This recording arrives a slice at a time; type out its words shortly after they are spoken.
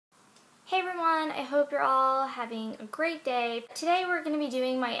Hey everyone, I hope you're all having a great day. Today we're going to be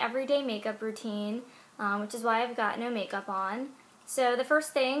doing my everyday makeup routine, which is why I've got no makeup on. So the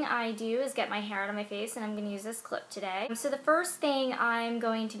first thing I do is get my hair out of my face, and I'm going to use this clip today. So the first thing I'm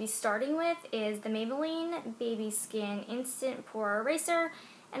going to be starting with is the Maybelline Baby Skin Instant Pore Eraser,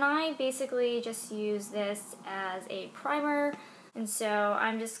 and I basically just use this as a primer. And so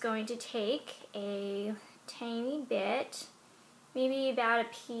I'm just going to take a tiny bit, maybe about a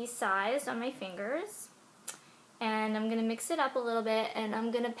pea size on my fingers, and I'm going to mix it up a little bit, and I'm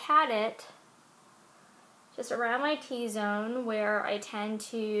going to pat it just around my T-zone where I tend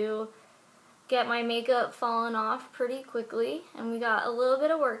to get my makeup falling off pretty quickly. And we got a little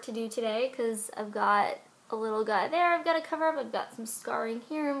bit of work to do today because I've got a little gut there I've got to cover up, I've got some scarring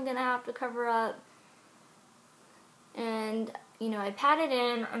here I'm going to have to cover up, and I pat it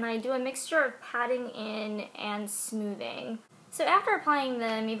in, and I do a mixture of patting in and smoothing. So after applying the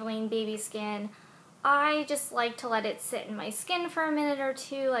Maybelline Baby Skin, I just like to let it sit in my skin for a minute or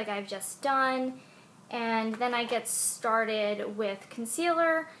two like I've just done, and then I get started with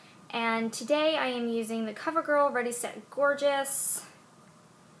concealer. And today I am using the CoverGirl Ready Set Gorgeous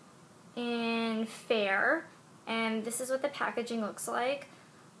in Fair, and this is what the packaging looks like.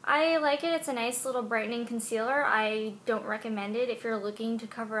 I like it. It's a nice little brightening concealer. I don't recommend it if you're looking to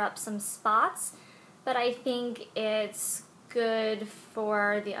cover up some spots, but I think it's good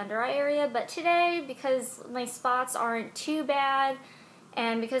for the under eye area. But today, because my spots aren't too bad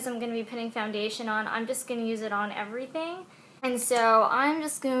and because I'm going to be putting foundation on, I'm just going to use it on everything. And so I'm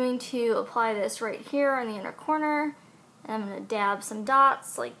just going to apply this right here in the inner corner, and I'm going to dab some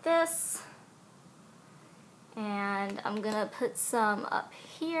dots like this, and I'm going to put some up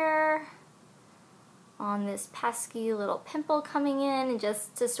here on this pesky little pimple coming in,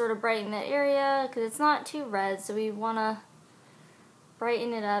 just to sort of brighten that area because it's not too red, so we want to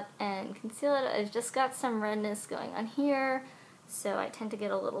brighten it up and conceal it. I've just got some redness going on here, so I tend to get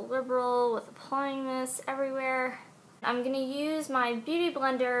a little liberal with applying this everywhere. I'm going to use my beauty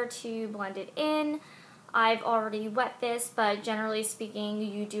blender to blend it in. I've already wet this, but generally speaking,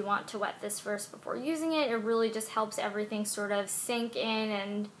 you do want to wet this first before using it. It really just helps everything sort of sink in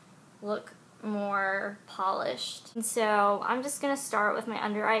and look more polished. And so I'm just going to start with my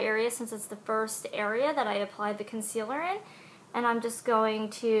under eye area since it's the first area that I applied the concealer in. And I'm just going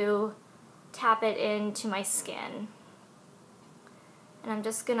to tap it into my skin. And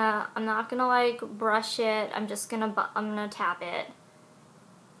I'm not gonna like brush it, I'm gonna tap it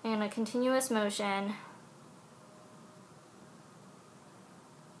in a continuous motion.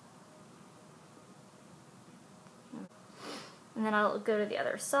 And then I'll go to the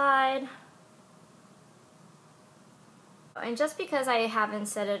other side. And just because I haven't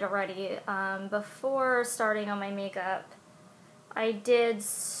said it already, before starting on my makeup, I did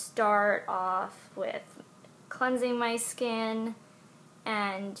start off with cleansing my skin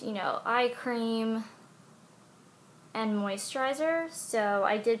and, eye cream and moisturizer. So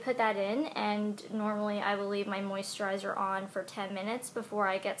I did put that in, and normally I will leave my moisturizer on for 10 minutes before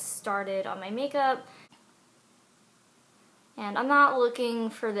I get started on my makeup. And I'm not looking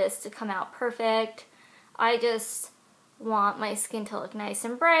for this to come out perfect. I just want my skin to look nice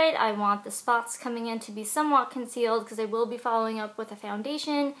and bright. I want the spots coming in to be somewhat concealed because I will be following up with a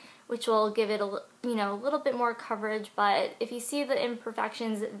foundation, which will give it a little bit more coverage, but if you see the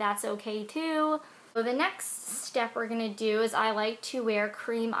imperfections, that's okay too. So the next step we're going to do is I like to wear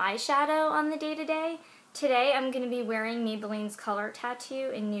cream eyeshadow on the day-to-day. Today I'm going to be wearing Maybelline's Color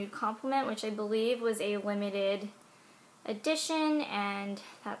Tattoo in Nude Compliment, which I believe was a limited edition, and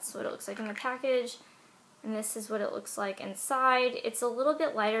that's what it looks like in the package. And this is what it looks like inside. It's a little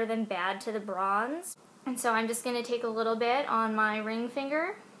bit lighter than Bad to the Bronze. And so I'm just going to take a little bit on my ring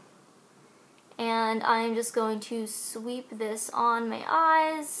finger, and I'm just going to sweep this on my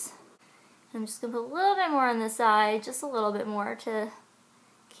eyes. I'm just going to put a little bit more on the side, just a little bit more to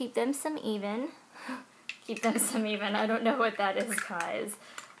keep them some even. Keep them some even. I don't know what that is, guys.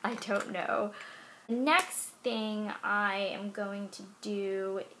 I don't know. The next thing I am going to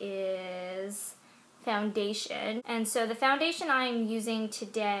do is foundation. And so the foundation I'm using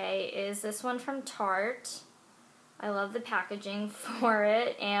today is this one from Tarte. I love the packaging for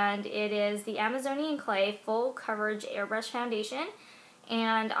it, and it is the Amazonian Clay Full Coverage Airbrush Foundation,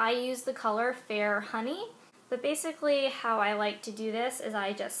 and I use the color Fair Honey. But basically how I like to do this is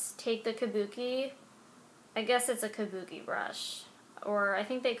I just take the kabuki, I guess it's a kabuki brush, or I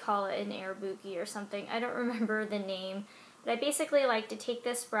think they call it an airbuki or something, I don't remember the name. But I basically like to take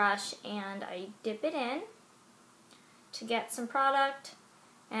this brush and I dip it in to get some product,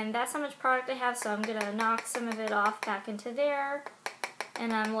 and that's how much product I have, so I'm going to knock some of it off back into there,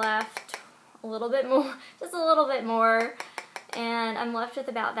 and I'm left a little bit more, just a little bit more. And I'm left with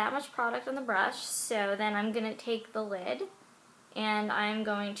about that much product on the brush. So then I'm going to take the lid and I'm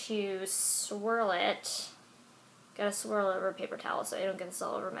going to swirl it. Gotta swirl it over a paper towel so I don't get this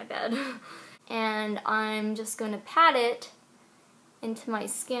all over my bed. And I'm just going to pat it into my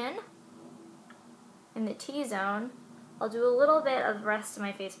skin in the T-zone. I'll do a little bit of the rest of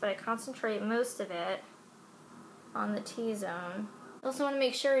my face, but I concentrate most of it on the T-zone. You also want to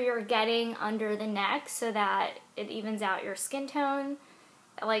make sure you're getting under the neck so that it evens out your skin tone,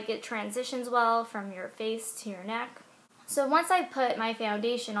 like it transitions well from your face to your neck. So once I put my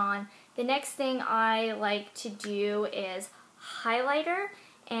foundation on, the next thing I like to do is highlighter,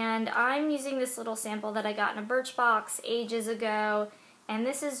 and I'm using this little sample that I got in a Birchbox ages ago, and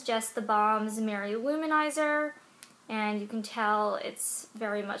this is just the Balm's Mary Luminizer, and you can tell it's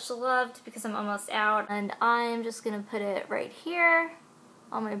very much loved because I'm almost out. And I'm just going to put it right here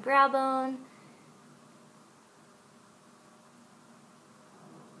on my brow bone.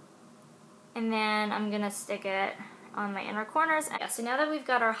 And then I'm going to stick it on my inner corners. So now that we've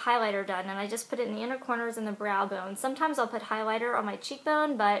got our highlighter done, and I just put it in the inner corners and the brow bone. Sometimes I'll put highlighter on my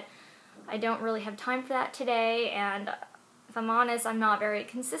cheekbone, but I don't really have time for that today, and if I'm honest, I'm not very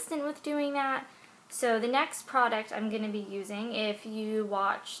consistent with doing that. So the next product I'm going to be using, if you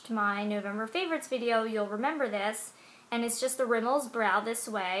watched my November favorites video, you'll remember this, and it's just the Rimmel's Brow This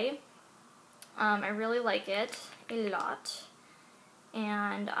Way. I really like it a lot.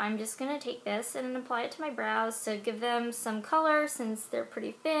 And I'm just going to take this and apply it to my brows to give them some color since they're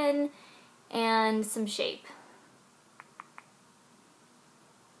pretty thin, and some shape.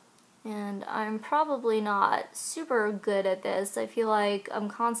 And I'm probably not super good at this. I feel like I'm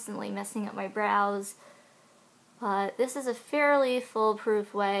constantly messing up my brows. But this is a fairly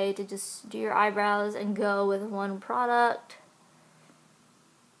foolproof way to just do your eyebrows and go with one product.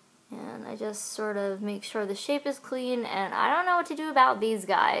 And I just sort of make sure the shape is clean, and I don't know what to do about these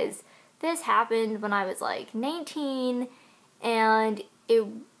guys. This happened when I was like 19, and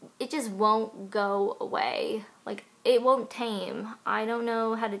it just won't go away. Like, it won't tame. I don't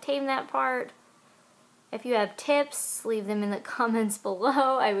know how to tame that part. If you have tips, leave them in the comments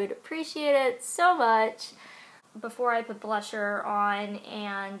below. I would appreciate it so much. Before I put blusher on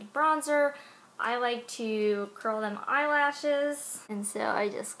and bronzer, I like to curl them eyelashes. And so I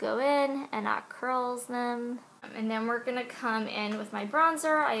just go in and that curls them. And then we're gonna come in with my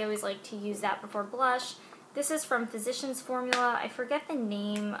bronzer. I always like to use that before blush. This is from Physicians Formula. I forget the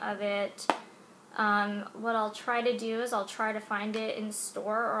name of it. What I'll try to do is I'll try to find it in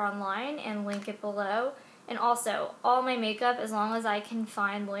store or online and link it below. And also, all my makeup, as long as I can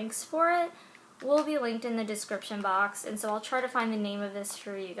find links for it, will be linked in the description box. And so I'll try to find the name of this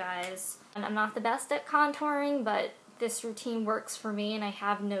for you guys. And I'm not the best at contouring, but this routine works for me, and I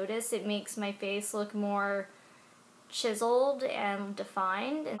have noticed it makes my face look more chiseled and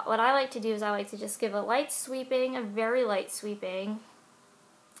defined. And what I like to do is I like to just give a light sweeping, a very light sweeping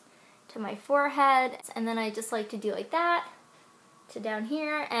to my forehead, and then I just like to do like that to down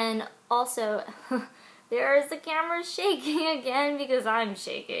here. And also there's the camera shaking again because I'm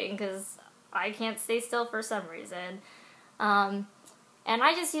shaking because I can't stay still for some reason. And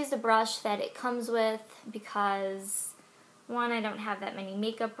I just used a brush that it comes with because, one, I don't have that many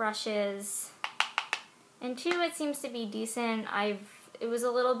makeup brushes, and two, it seems to be decent. It was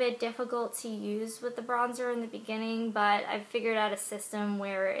a little bit difficult to use with the bronzer in the beginning, but I've figured out a system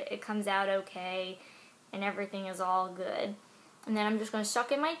where it comes out okay and everything is all good. And then I'm just going to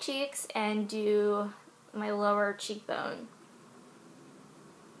suck in my cheeks and do my lower cheekbone.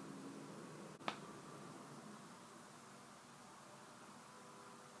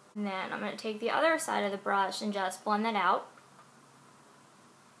 And then I'm going to take the other side of the brush and just blend that out.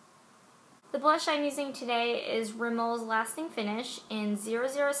 The blush I'm using today is Rimmel's Lasting Finish in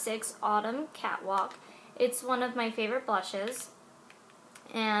 006 Autumn Catwalk. It's one of my favorite blushes,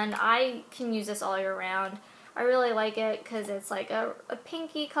 and I can use this all year round. I really like it because it's like a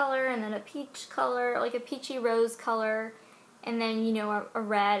pinky color and then a peach color, like a peachy rose color, and then, you know, a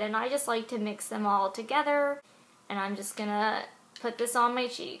red, and I just like to mix them all together. And I'm just gonna put this on my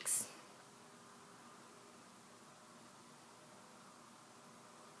cheeks.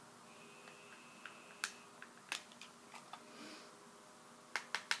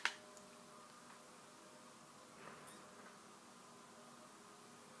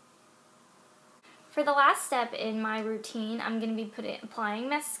 For the last step in my routine, I'm going to be applying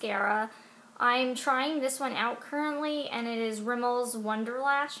mascara. I'm trying this one out currently, and it is Rimmel's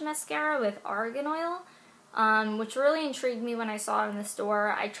Wonderlash Mascara with argan oil, which really intrigued me when I saw it in the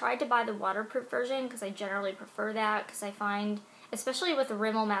store. I tried to buy the waterproof version because I generally prefer that, because I find especially with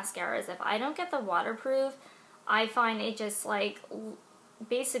Rimmel mascaras. If I don't get the waterproof, I find it just like,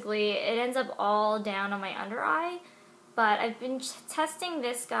 basically it ends up all down on my under eye. But I've been testing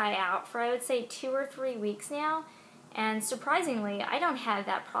this guy out for, I would say, 2 or 3 weeks now, and surprisingly I don't have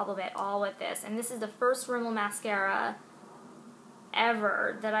that problem at all with this. And this is the first Rimmel mascara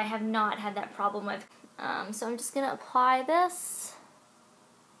ever that I have not had that problem with. So I'm just gonna apply this.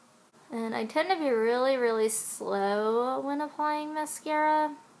 And I tend to be really, really slow when applying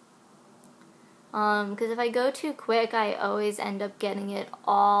mascara. Because if I go too quick, I always end up getting it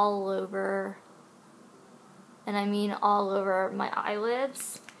all over, and I mean all over my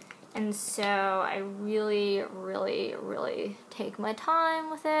eyelids. And so I really, really, really take my time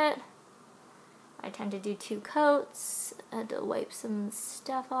with it. I tend to do 2 coats. I had to wipe some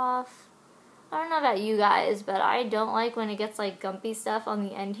stuff off. I don't know about you guys, but I don't like when it gets like gumpy stuff on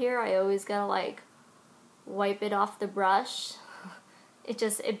the end here. I always gotta like wipe it off the brush.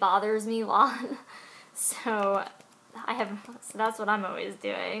 It bothers me a lot. So that's what I'm always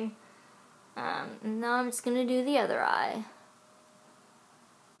doing. Now I'm just gonna do the other eye.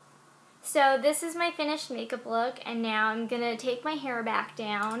 So this is my finished makeup look, and now I'm gonna take my hair back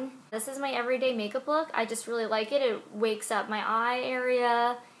down. This is my everyday makeup look. I just really like it. It wakes up my eye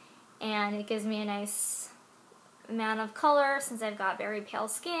area, and it gives me a nice amount of color since I've got very pale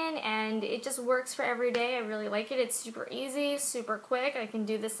skin, and it just works for every day. I really like it. It's super easy, super quick. I can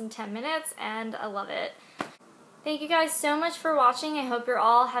do this in 10 minutes, and I love it. Thank you guys so much for watching. I hope you're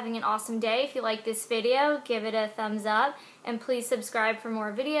all having an awesome day. If you like this video, give it a thumbs up, and please subscribe for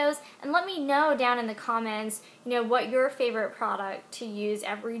more videos, and let me know down in the comments, what your favorite product to use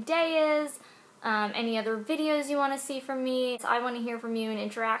every day is, any other videos you want to see from me. I want to hear from you and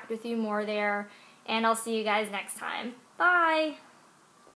interact with you more there, and I'll see you guys next time. Bye!